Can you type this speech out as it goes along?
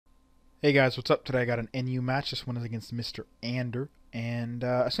Hey guys, what's up? Today I got an NU match. This one is against MrAnder. And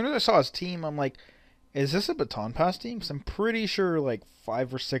as soon as I saw his team, I'm like, is this a baton pass team? Because I'm pretty sure like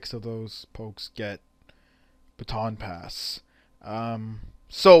 5 or 6 of those pokes get baton pass.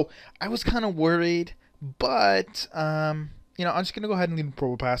 So I was kind of worried, but I'm just gonna go ahead and leave the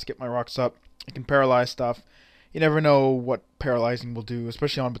probo pass, get my rocks up. I can paralyze stuff. You never know what paralyzing will do,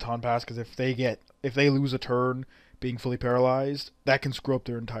 especially on baton pass, because if they lose a turn being fully paralyzed, that can screw up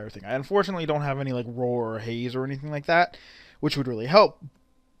their entire thing. I unfortunately don't have any like roar or haze or anything like that, which would really help.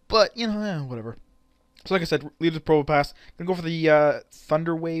 But whatever. So like I said, leave the probo pass. Gonna go for the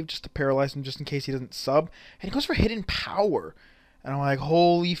thunder wave just to paralyze him, just in case he doesn't sub. And he goes for hidden power, and I'm like,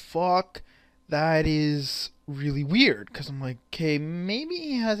 holy fuck, that is really weird. Because I'm like, okay, maybe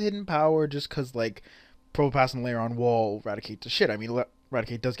he has hidden power just because like probo pass and layer on wall eradicate to shit. I mean,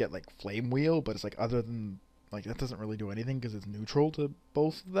 eradicate does get like flame wheel, but it's like other than like that doesn't really do anything because it's neutral to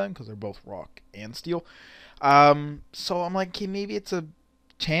both of them because they're both rock and steel. So I'm like, okay, maybe it's a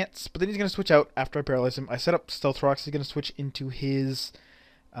chance, but then he's gonna switch out after I paralyze him. I set up stealth rocks. He's gonna switch into his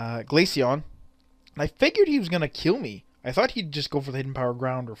Glaceon. And I figured he was gonna kill me. I thought he'd just go for the hidden power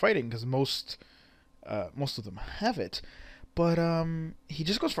ground or fighting because most of them have it. But he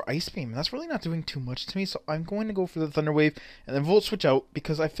just goes for Ice Beam, and that's really not doing too much to me, so I'm going to go for the Thunder Wave and then Volt Switch out,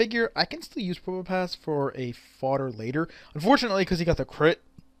 because I figure I can still use Probo Pass for a fodder later. Unfortunately, because he got the crit,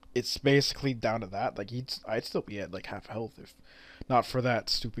 it's basically down to that. Like, I'd still be at, like, half health if not for that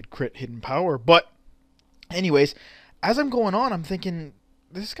stupid crit hidden power. But, anyways, as I'm going on, I'm thinking,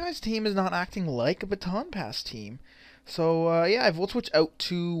 this guy's team is not acting like a Baton Pass team. So, yeah, I Volt Switch out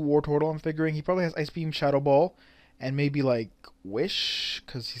to Wartortle. I'm figuring he probably has Ice Beam, Shadow Ball, and maybe like Wish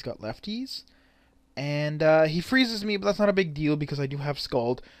because he's got lefties. And he freezes me, but that's not a big deal because I do have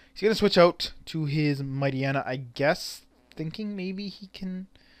Scald. He's gonna switch out to his Mightyena, I guess, thinking maybe he can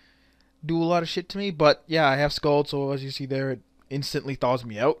do a lot of shit to me. But yeah, I have Scald, so as you see there, it instantly thaws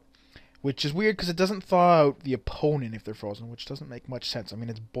me out, which is weird because it doesn't thaw out the opponent if they're frozen, which doesn't make much sense. I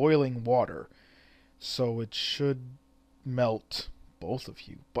mean, it's boiling water, so it should melt both of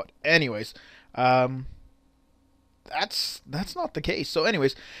you. But anyways, that's not the case. So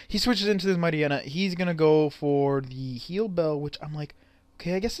anyways, he switches into this Mightyena. He's gonna go for the Heal Bell, which I'm like,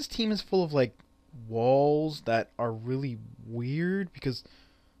 okay, I guess this team is full of like walls that are really weird because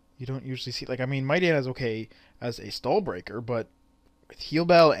you don't usually see, like, I mean, Mightyena is okay as a stall breaker, but with Heal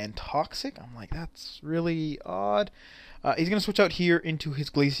Bell and Toxic, I'm like, that's really odd. He's gonna switch out here into his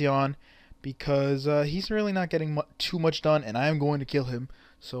Glaceon because he's really not getting too much done, and I'm going to kill him.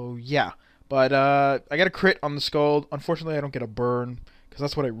 So yeah. But I got a crit on the Scald. Unfortunately, I don't get a burn, because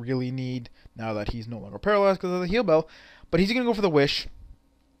that's what I really need now that he's no longer paralyzed because of the Heal Bell. But he's going to go for the Wish,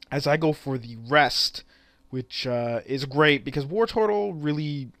 as I go for the Rest, which is great, because Wartortle,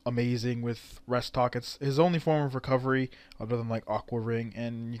 really amazing with Rest Talk. It's his only form of recovery, other than like Aqua Ring,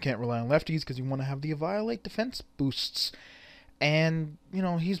 and you can't rely on lefties, because you want to have the Violate defense boosts. And,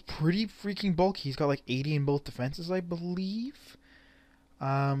 he's pretty freaking bulky. He's got like 80 in both defenses, I believe.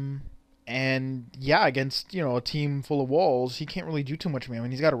 And yeah, against, a team full of walls, he can't really do too much to me. I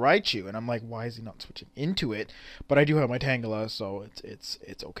mean, he's got a Raichu, and I'm like, why is he not switching into it? But I do have my Tangela, so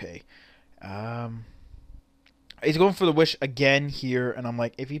it's okay. He's going for the Wish again here, and I'm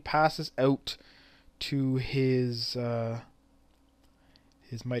like, if he passes out to his Mightyena,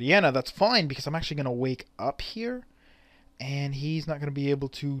 that's fine, because I'm actually gonna wake up here, and he's not gonna be able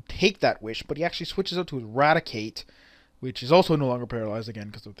to take that Wish. But he actually switches out to his Raticate, which is also no longer paralyzed again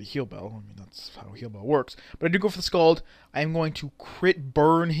because of the Heal Bell. I mean, that's how Heal Bell works. But I do go for the Scald. I am going to crit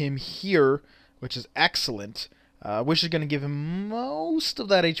burn him here, which is excellent. Wish is going to give him most of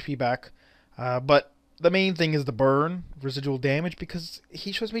that HP back. But the main thing is the burn, residual damage, because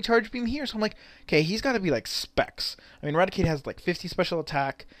he shows me Charge Beam here. So I'm like, okay, he's got to be like Specs. I mean, Raticate has like 50 special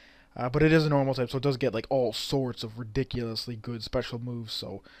attack, but it is a normal type, so it does get like all sorts of ridiculously good special moves.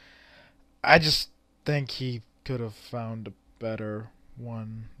 So I just think he could have found a better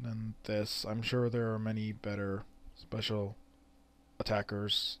one than this. I'm sure there are many better special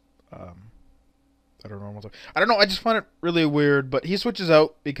attackers that are normal. I don't know, I just find it really weird, but he switches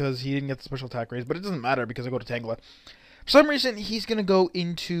out because he didn't get the special attack raise, but it doesn't matter because I go to Tangela. For some reason, he's going to go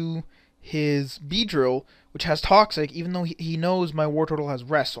into his Beedrill, which has Toxic, even though he knows my Wartortle has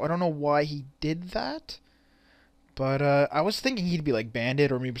Rest, so I don't know why he did that. But I was thinking he'd be like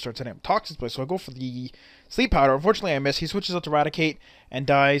Bandit or maybe start setting up Toxic Play, so I go for the Sleep Powder. Unfortunately, I miss. He switches out to Eradicate and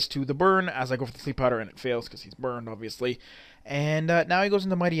dies to the Burn as I go for the Sleep Powder, and it fails because he's burned, obviously. And now he goes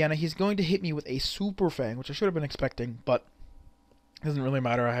into Mightyena. He's going to hit me with a Super Fang, which I should have been expecting, but it doesn't really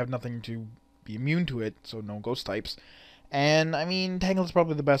matter. I have nothing to be immune to it, so no Ghost types. And, I mean, Tangle is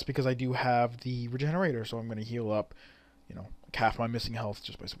probably the best because I do have the Regenerator, so I'm going to heal up, you know, half my missing health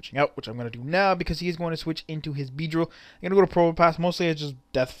just by switching out, which I'm going to do now because he is going to switch into his Beedrill. I'm going to go to Probopass. Mostly it's just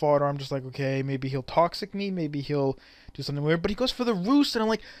Death Fodder. I'm just like, okay, maybe he'll Toxic me, maybe he'll do something weird. But he goes for the Roost, and I'm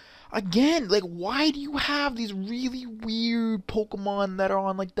like, again, like, why do you have these really weird Pokemon that are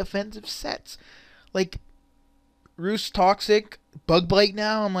on, like, defensive sets? Like, Roost Toxic, Bug Bite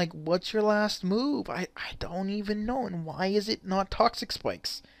now. I'm like, what's your last move? I don't even know. And why is it not Toxic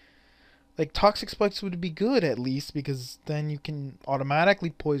Spikes? Like, Toxic Spikes would be good at least because then you can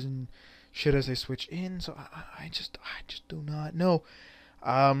automatically poison shit as they switch in. So I just do not know.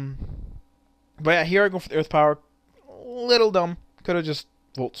 But yeah, here I go for the Earth Power. Little dumb. Could have just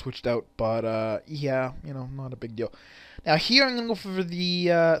Volt switched out, but yeah, you know, not a big deal. Now here I'm gonna go for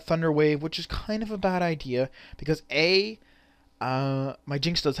the Thunder Wave, which is kind of a bad idea because my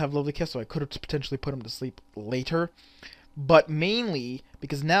Jinx does have Lovely Kiss, so I could have potentially put him to sleep later. But mainly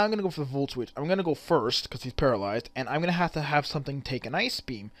because now I'm going to go for the Volt Switch. I'm going to go first because he's paralyzed, and I'm going to have something take an Ice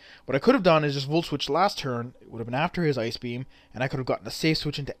Beam. What I could have done is just Volt Switch last turn. It would have been after his Ice Beam, and I could have gotten a safe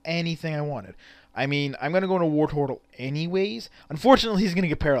switch into anything I wanted. I mean, I'm going to go into Wartortle anyways. Unfortunately, he's going to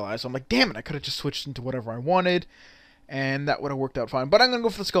get paralyzed, so I'm like, damn it, I could have just switched into whatever I wanted, and that would have worked out fine. But I'm going to go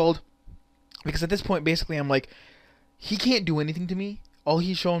for the Scald, because at this point, basically, I'm like, he can't do anything to me. All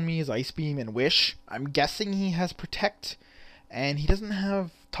he's shown me is Ice Beam and Wish. I'm guessing he has Protect, and he doesn't have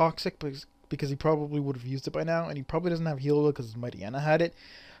Toxic because he probably would have used it by now, and he probably doesn't have Heal because his Mighty Anna had it.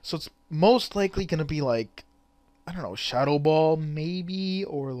 So it's most likely going to be like, I don't know, Shadow Ball maybe,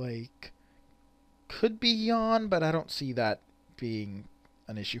 or like, could be Yawn, but I don't see that being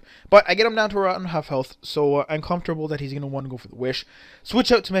an issue. But I get him down to around half health, so I'm comfortable that he's going to want to go for the Wish.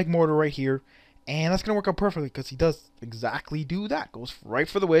 Switch out to Magmortar right here. And that's going to work out perfectly because he does exactly do that. Goes right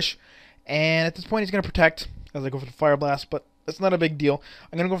for the Wish. And at this point, he's going to Protect as I go for the Fire Blast. But that's not a big deal.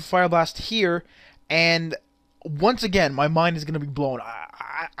 I'm going to go for Fire Blast here. And once again, my mind is going to be blown.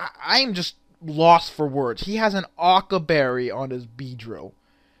 I'm just lost for words. He has an Occa Berry on his Beedrill.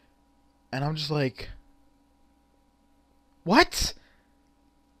 And I'm just like, what?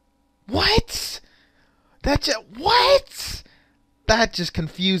 What? That's it. What? That just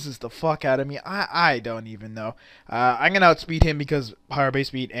confuses the fuck out of me. I don't even know. I'm going to outspeed him because higher base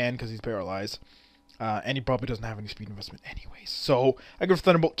speed and because he's paralyzed. And he probably doesn't have any speed investment anyways. So I go for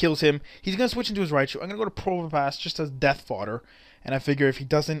Thunderbolt, kills him. He's going to switch into his Raichu. I'm going to go to Probopass just as Death Fodder. And I figure if he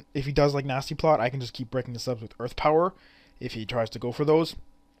does like Nasty Plot, I can just keep breaking the subs with Earth Power if he tries to go for those.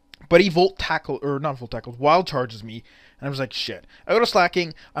 But he Wild Charges me, and I'm just like, shit. I go to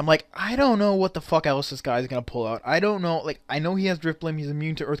Slacking, I'm like, I don't know what the fuck else this guy's gonna pull out. I don't know, like, I know he has Driftblim, he's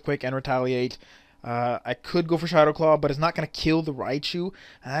immune to Earthquake and Retaliate. I could go for Shadow Claw, but it's not gonna kill the Raichu,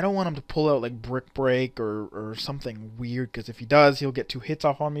 and I don't want him to pull out, like, Brick Break or something weird, because if he does, he'll get 2 hits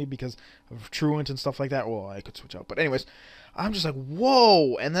off on me because of Truant and stuff like that. Well, I could switch out, but anyways, I'm just like,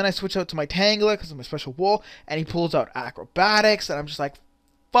 whoa, and then I switch out to my Tangela because of my Special Wall, and he pulls out Acrobatics, and I'm just like,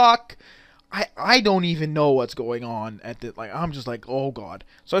 fuck, I don't even know what's going on at the, like, I'm just like, oh god.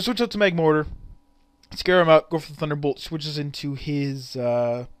 So I switch out to Magmortar, scare him out, go for the Thunderbolt, switches into his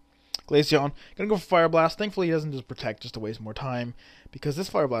Glaceon, gonna go for Fire Blast. Thankfully he doesn't just Protect just to waste more time, because this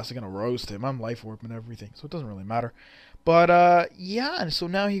Fire Blast is gonna roast him. I'm Life Orb and everything, so it doesn't really matter. But yeah, and so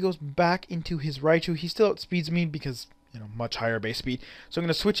now he goes back into his Raichu. He still outspeeds me because, you know, much higher base speed. So I'm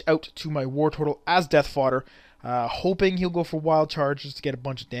gonna switch out to my Wartortle as Death Fodder. Hoping he'll go for Wild Charge just to get a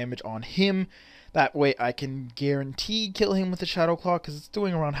bunch of damage on him. That way I can guarantee kill him with the Shadow Claw because it's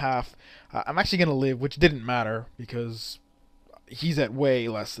doing around half. I'm actually going to live, which didn't matter because he's at way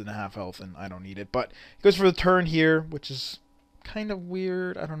less than half health and I don't need it. But he goes for the turn here, which is kind of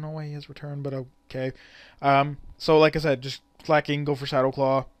weird. I don't know why he has return, but okay. So like I said, just Slacking, go for Shadow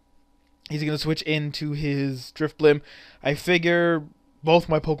Claw. He's going to switch into his Driftblim. I figure both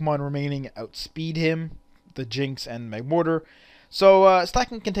my Pokemon remaining outspeed him, the Jinx and Magmortar. So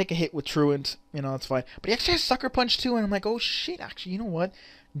Slacking can take a hit with Truant, you know, that's fine. But he actually has Sucker Punch too, and I'm like, oh shit, actually, you know what?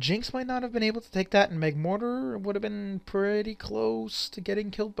 Jinx might not have been able to take that, and Magmortar would have been pretty close to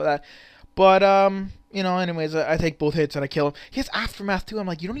getting killed by that. But, you know, anyways, I take both hits and I kill him. He has Aftermath too. I'm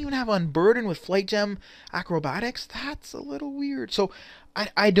like, you don't even have Unburden with Flight Gem Acrobatics? That's a little weird. So,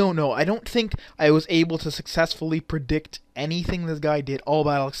 I don't know. I don't think I was able to successfully predict anything this guy did all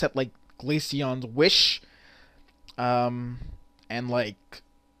battle except, like, Glaceon's Wish. And like,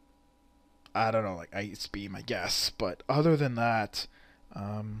 I don't know, like Ice Beam, I guess. But other than that,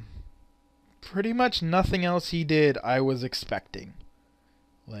 pretty much nothing else he did I was expecting.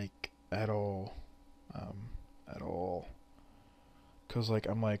 Like, at all. At all. Because, like,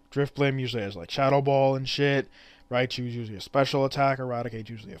 I'm like, Driftblim usually has, like, Shadow Ball and shit. Raichu's usually a special attacker. Raticate's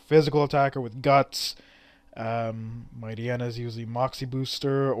usually a physical attacker with guts. Mightyena is usually Moxie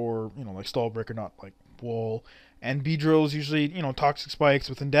Booster or, like Stallbreaker, not like Wall. And Beedrill's usually, Toxic Spikes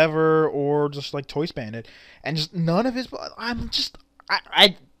with Endeavor or just like Toy Bandit. And just none of his...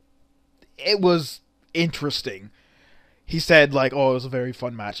 It was interesting. He said, like, oh, it was a very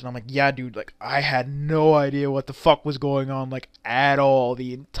fun match. And I'm like, yeah, dude, like, I had no idea what the fuck was going on, like, at all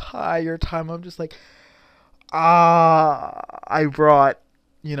the entire time. I'm just like, I brought,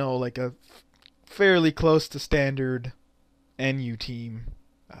 like a fairly close to standard NU team.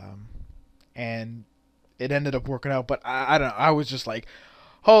 And it ended up working out. But I don't know. I was just like,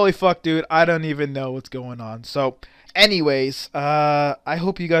 holy fuck, dude, I don't even know what's going on. So, anyways, I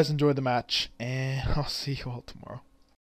hope you guys enjoyed the match. And I'll see you all tomorrow.